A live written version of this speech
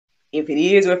If it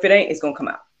is or if it ain't, it's gonna come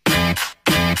out.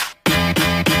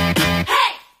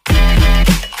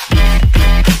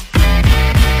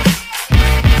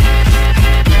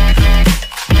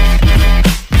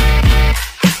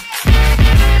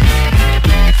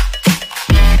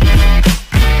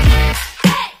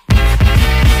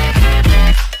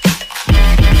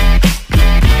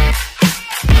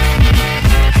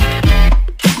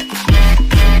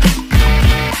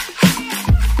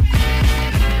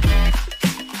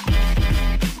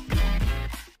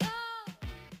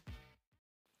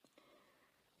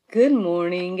 Good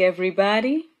morning,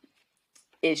 everybody.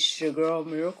 It's your girl,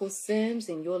 Miracle Sims,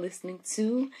 and you're listening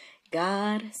to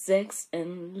God, Sex,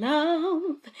 and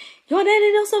Love. Your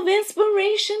daily dose of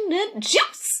inspiration and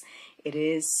juice. It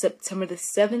is September the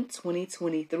 7th,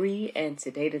 2023, and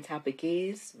today the topic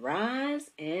is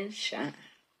Rise and Shine.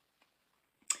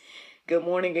 Good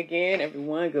morning again,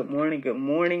 everyone. Good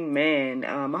morning, man.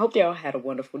 I hope y'all had a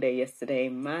wonderful day yesterday.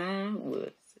 Mine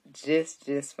was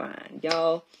just fine.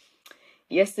 Y'all,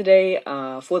 yesterday,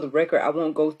 for the record, I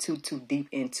won't go too deep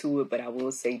into it, but I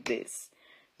will say this.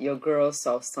 Your girl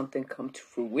saw something come to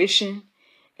fruition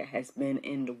that has been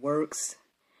in the works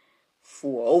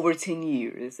for over 10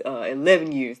 years,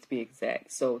 11 years to be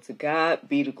exact. So to God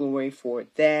be the glory for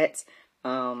that.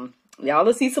 Y'all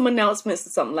will see some announcements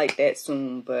or something like that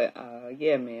soon, but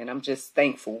yeah, man, I'm just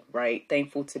thankful, right?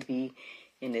 Thankful to be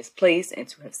in this place and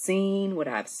to have seen what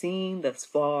I've seen thus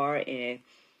far, and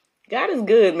God is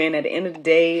good, man, at the end of the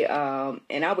day.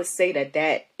 And I would say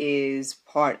that is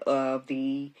part of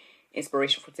the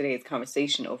inspiration for today's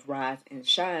conversation of Rise and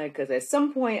Shine. Because at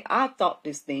some point, I thought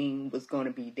this thing was going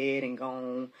to be dead and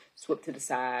gone, swept to the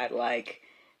side, like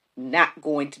not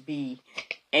going to be.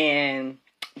 And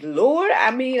Lord,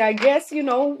 I mean, I guess,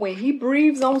 when he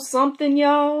breathes on something,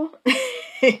 y'all,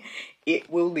 it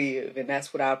will live. And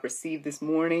that's what I perceived this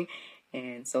morning.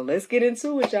 And so let's get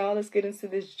into it, y'all. Let's get into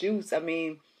this juice. I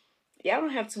mean, yeah, I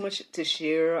don't have too much to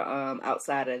share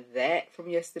outside of that from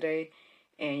yesterday.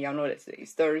 And y'all know that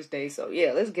today's Thursday. So,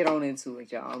 yeah, let's get on into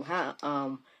it,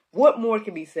 y'all. What more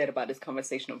can be said about this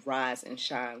conversation of Rise and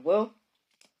Shine? Well,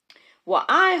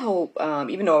 I hope,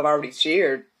 even though I've already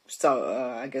shared,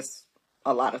 I guess,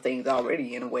 a lot of things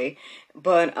already in a way.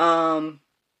 But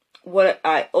what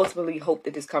I ultimately hope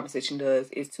that this conversation does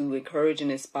is to encourage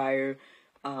and inspire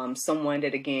someone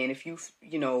that, again,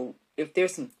 if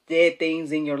there's some dead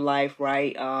things in your life,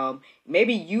 right?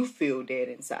 Maybe you feel dead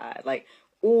inside,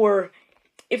 or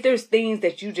if there's things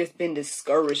that you just been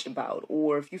discouraged about,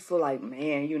 or if you feel like,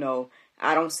 man,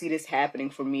 I don't see this happening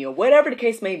for me, or whatever the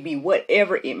case may be,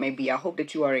 whatever it may be, I hope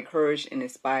that you are encouraged and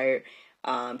inspired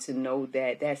to know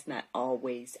that that's not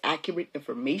always accurate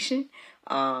information.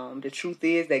 The truth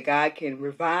is that God can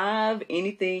revive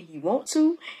anything he wants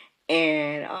to,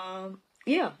 and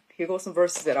yeah. Here goes some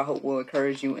verses that I hope will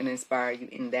encourage you and inspire you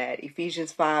in that.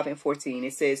 Ephesians 5:14,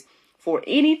 it says, "For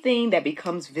anything that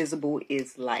becomes visible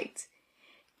is light.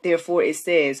 Therefore it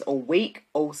says, awake,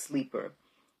 O sleeper,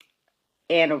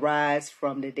 and arise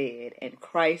from the dead, and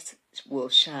Christ will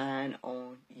shine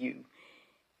on you."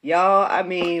 Y'all, I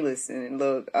mean, listen,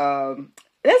 look,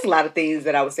 there's a lot of things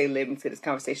that I would say led me to this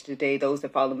conversation today. Those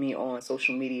that follow me on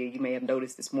social media, you may have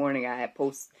noticed this morning I had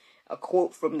posted a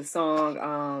quote from the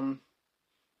song,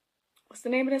 what's the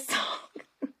name of that song?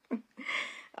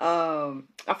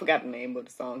 I forgot the name of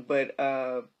the song, but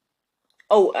I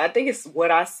think it's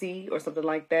What I See or something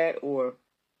like that, or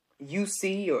You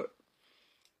See, or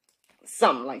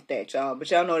something like that, y'all.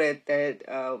 But y'all know that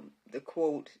the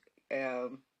quote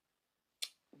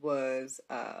was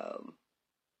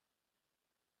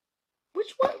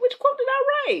which quote did I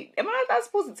write? Am I not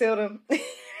supposed to tell them?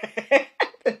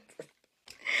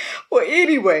 Well,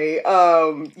 anyway,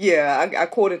 yeah, I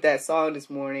quoted that song this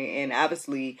morning, and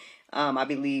obviously, I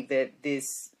believe that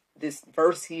this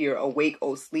verse here, "Awake,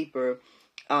 O sleeper,"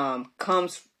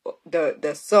 comes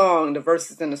the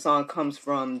verses in the song comes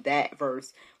from that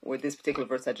verse, or this particular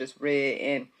verse I just read.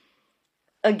 And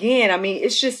again, I mean,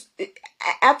 it's just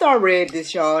after I read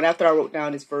this, y'all, and after I wrote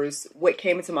down this verse, what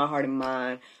came into my heart and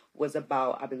mind was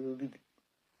about, I believe,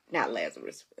 not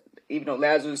Lazarus, even though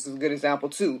Lazarus is a good example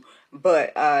too,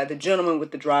 but the gentleman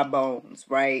with the dry bones,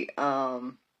 right?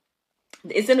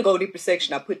 It's in the Go Deeper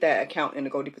section. I put that account in the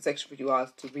Go Deeper section for you all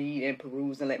to read and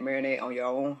peruse and let marinate on your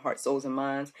own heart, souls, and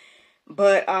minds.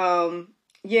 But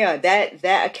yeah,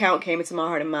 that account came into my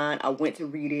heart and mind. I went to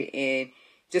read it and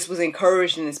just was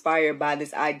encouraged and inspired by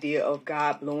this idea of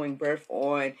God blowing breath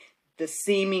on the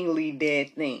seemingly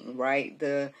dead thing, right?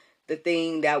 The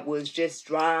thing that was just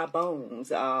dry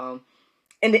bones.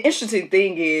 And the interesting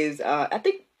thing is, I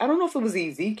don't know if it was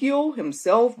Ezekiel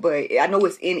himself, but I know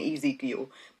it's in Ezekiel.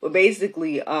 But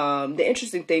basically, the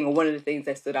interesting thing, or one of the things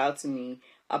that stood out to me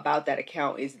about that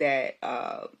account, is that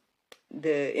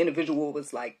the individual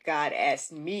was like, God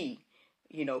asked me,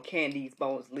 can these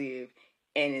bones live?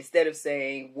 And instead of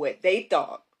saying what they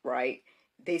thought, right,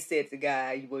 they said to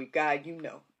God, well, God,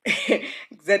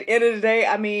 Because at the end of the day,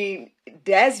 I mean,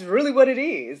 that's really what it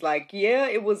is. Like, yeah,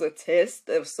 it was a test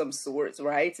of some sorts,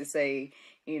 right? To say,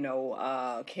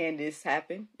 can this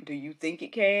happen? Do you think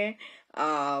it can?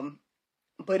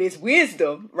 But it's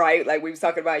wisdom, right? Like we was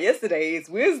talking about yesterday, it's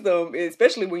wisdom,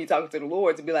 especially when you're talking to the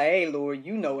Lord, to be like, hey, Lord, at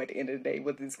the end of the day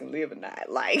whether this can live or not.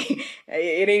 Like, it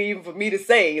ain't even for me to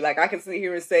say. Like, I can sit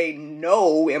here and say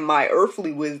no in my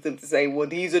earthly wisdom to say, well,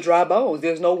 these are dry bones.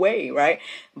 There's no way, right?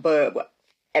 But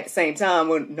at the same time,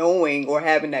 when knowing or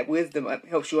having that wisdom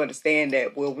helps you understand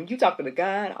that, well, when you're talking to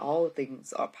God, all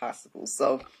things are possible.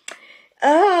 So,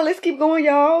 let's keep going,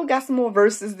 y'all. Got some more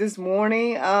verses this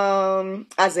morning.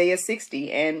 Isaiah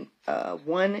 60 and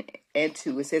 1 and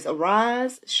 2. It says,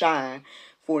 arise, shine,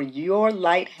 for your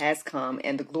light has come,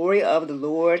 and the glory of the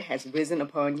Lord has risen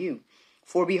upon you.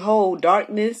 For behold,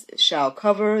 darkness shall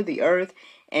cover the earth,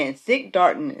 and thick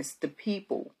darkness the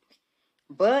people.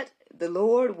 But the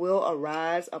Lord will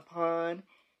arise upon,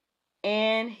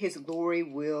 and his glory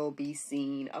will be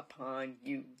seen upon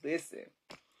you. Listen.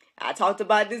 I talked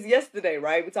about this yesterday,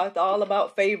 right? We talked all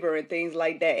about favor and things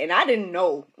like that. And I didn't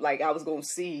know, like, I was going to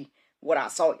see what I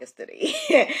saw yesterday.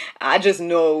 I just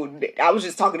know, I was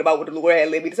just talking about what the Lord had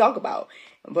led me to talk about.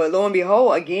 But lo and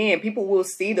behold, again, people will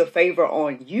see the favor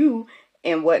on you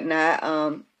and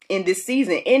whatnot in this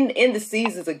season. In the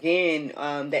seasons, again,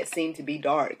 that seem to be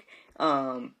dark,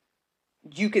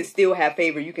 you can still have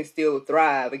favor. You can still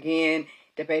thrive. Again,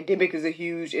 the pandemic is a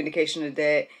huge indication of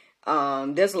that.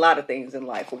 There's a lot of things in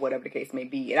life, or whatever the case may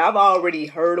be. And I've already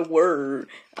heard a word,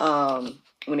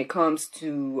 when it comes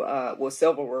to,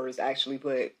 several words actually,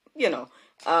 but,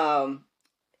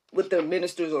 with the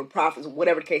ministers or prophets, or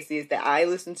whatever the case is that I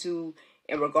listen to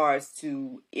in regards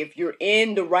to, if you're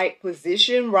in the right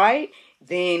position, right,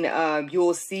 then,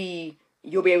 you'll be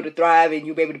able to thrive, and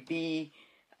you'll be able to be,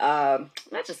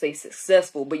 not just say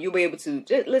successful, but you'll be able to,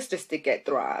 let's just stick at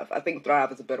thrive. I think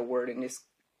thrive is a better word in this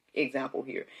example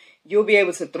here. You'll be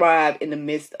able to thrive in the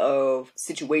midst of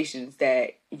situations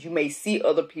that you may see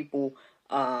other people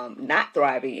not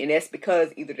thriving, and that's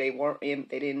because either they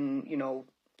didn't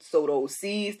sow those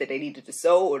seeds that they needed to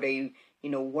sow, or they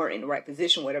weren't in the right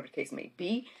position, whatever the case may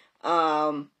be.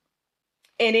 And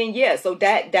then so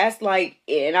that's like,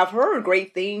 and I've heard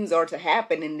great things are to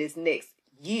happen in this next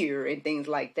year and things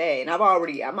like that, and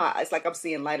it's like I'm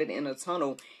seeing light at the end of the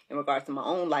tunnel in regards to my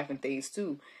own life and things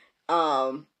too.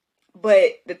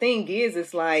 But the thing is,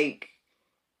 it's like,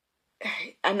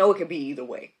 I know it can be either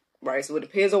way, right? So it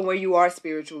depends on where you are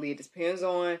spiritually. It depends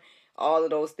on all of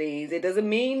those things. It doesn't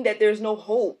mean that there's no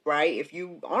hope, right? If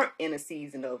you aren't in a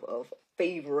season of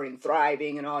favor and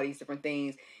thriving and all these different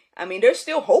things, I mean, there's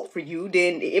still hope for you.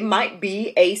 Then it might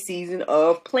be a season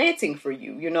of planting for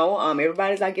you,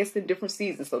 everybody's, I guess, in different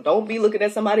seasons. So don't be looking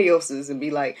at somebody else's and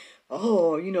be like,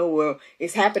 oh, well,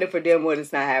 it's happening for them, but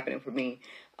it's not happening for me.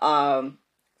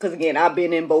 Because again, I've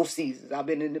been in both seasons. I've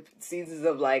been in the seasons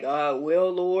of like, well,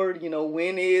 Lord,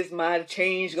 when is my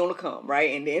change going to come,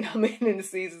 right? And then I'm in the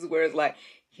seasons where it's like,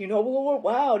 Lord,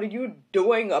 wow, you're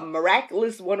doing a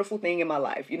miraculous, wonderful thing in my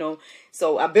life,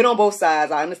 So I've been on both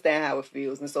sides. I understand how it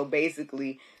feels. And so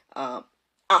basically, I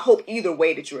hope either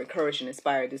way that you're encouraged and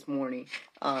inspired this morning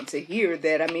to hear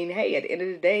that, I mean, hey, at the end of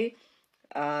the day,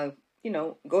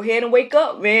 go ahead and wake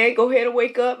up, man. Go ahead and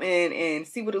wake up and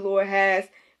see what the Lord has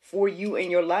for you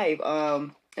in your life.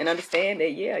 And understand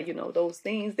that, those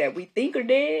things that we think are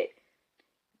dead,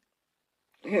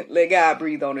 let God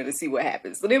breathe on it and see what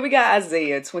happens. So then we got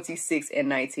Isaiah 26 and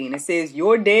 19. It says,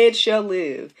 your dead shall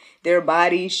live, their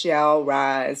bodies shall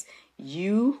rise.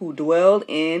 You who dwell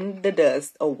in the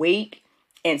dust, awake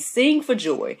and sing for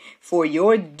joy. For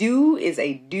your dew is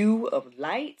a dew of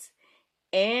light,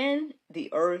 and the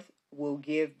earth will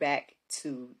give back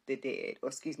to the dead. Or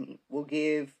will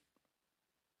give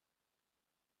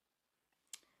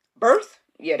birth.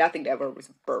 Yeah, I think that word was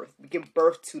birth. Give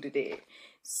birth to the dead.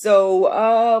 So,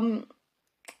 I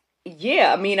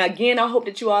mean, again, I hope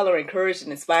that you all are encouraged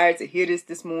and inspired to hear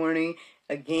this morning.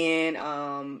 Again,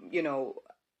 I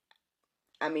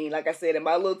mean, like I said in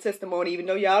my little testimony, even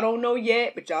though y'all don't know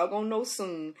yet, but y'all gonna know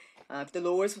soon, if the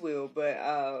Lord's will.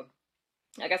 But,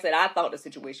 like I said, I thought the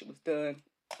situation was done.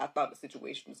 I thought the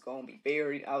situation was going to be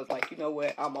buried. I was like, you know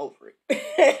what? I'm over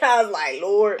it. I was like,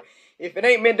 Lord, if it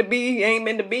ain't meant to be, it ain't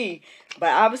meant to be. But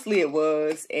obviously it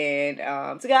was. And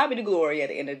to God be the glory at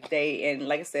the end of the day. And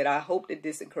like I said, I hope that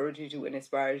this encourages you and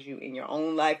inspires you in your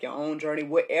own life, your own journey,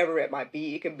 whatever it might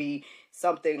be. It could be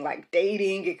something like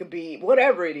dating. It could be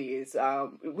whatever it is.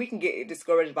 We can get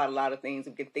discouraged about a lot of things.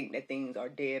 We can think that things are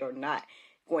dead or not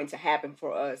going to happen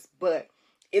for us. But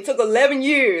it took 11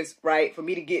 years, right, for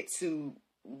me to get to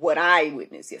what I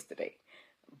witnessed yesterday.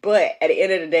 But at the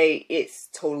end of the day, it's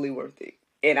totally worth it.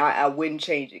 And I wouldn't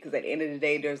change it, because at the end of the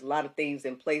day, there's a lot of things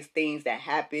in place, things that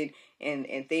happen,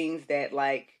 and things that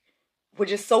like were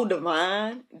just so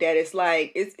divine that it's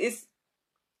like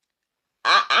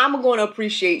I'm going to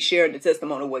appreciate sharing the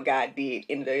testimony of what God did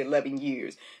in the 11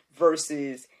 years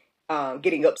versus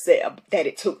getting upset that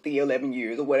it took the 11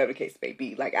 years or whatever the case may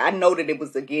be. Like, I know that it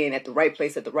was, again, at the right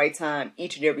place at the right time,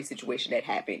 each and every situation that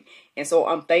happened. And so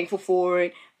I'm thankful for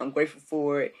it. I'm grateful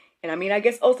for it. And I mean, I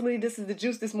guess ultimately this is the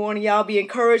juice this morning. Y'all be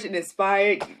encouraged and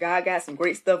inspired. God got some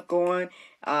great stuff going.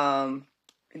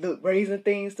 Look, raising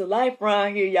things to life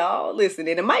around here, y'all. Listen,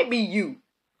 and it might be you.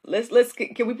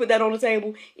 Can we put that on the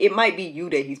table? It might be you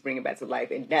that he's bringing back to life.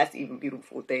 And that's even a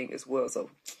beautiful thing as well. So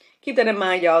keep that in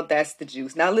mind, y'all. That's the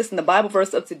juice. Now, listen, the Bible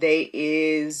verse of today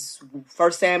is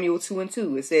 1 Samuel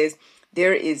 2:2. It says,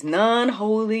 "There is none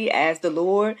holy as the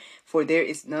Lord, for there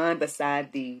is none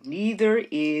beside thee, neither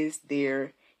is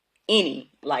there any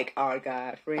like our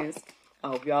God." Friends, I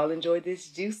hope y'all enjoyed this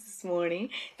juice this morning.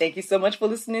 Thank you so much for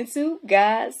listening to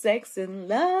God, Sex, and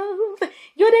Love,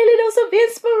 your daily dose of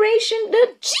inspiration,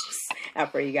 the juice. I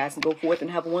pray you guys can go forth and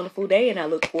have a wonderful day, and I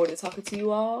look forward to talking to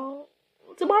you all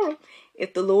tomorrow,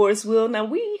 if the Lord's will. Now,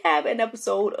 we have an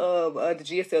episode of the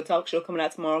GSL Talk Show coming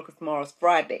out tomorrow, because tomorrow's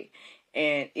Friday,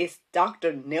 and it's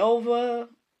Dr. Nelva,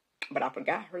 but I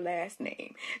forgot her last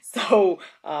name. So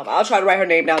I'll try to write her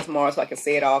name down tomorrow so I can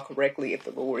say it all correctly, if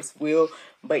the Lord's will.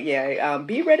 But yeah,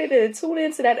 be ready to tune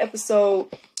into that episode.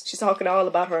 She's talking all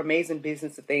about her amazing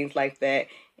business and things like that.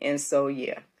 And so,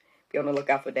 yeah, be on the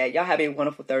lookout for that. Y'all have a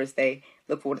wonderful Thursday.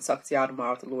 Look forward to talking to y'all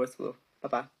tomorrow, if the Lord's will.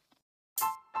 Bye-bye.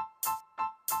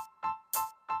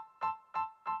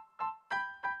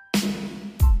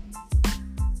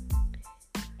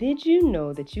 Did you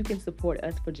know that you can support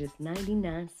us for just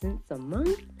 99 cents a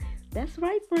month? That's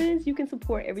right, friends. You can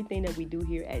support everything that we do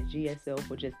here at GSL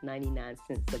for just 99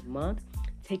 cents a month.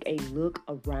 Take a look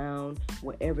around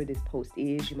wherever this post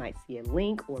is. You might see a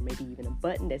link or maybe even a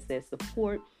button that says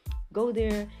support. Go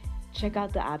there, check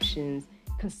out the options,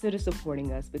 consider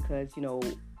supporting us, because, you know,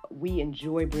 we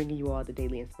enjoy bringing you all the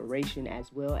daily inspiration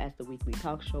as well as the weekly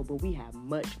talk show, but we have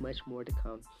much, much more to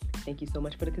come. Thank you so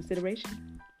much for the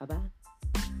consideration. Bye-bye.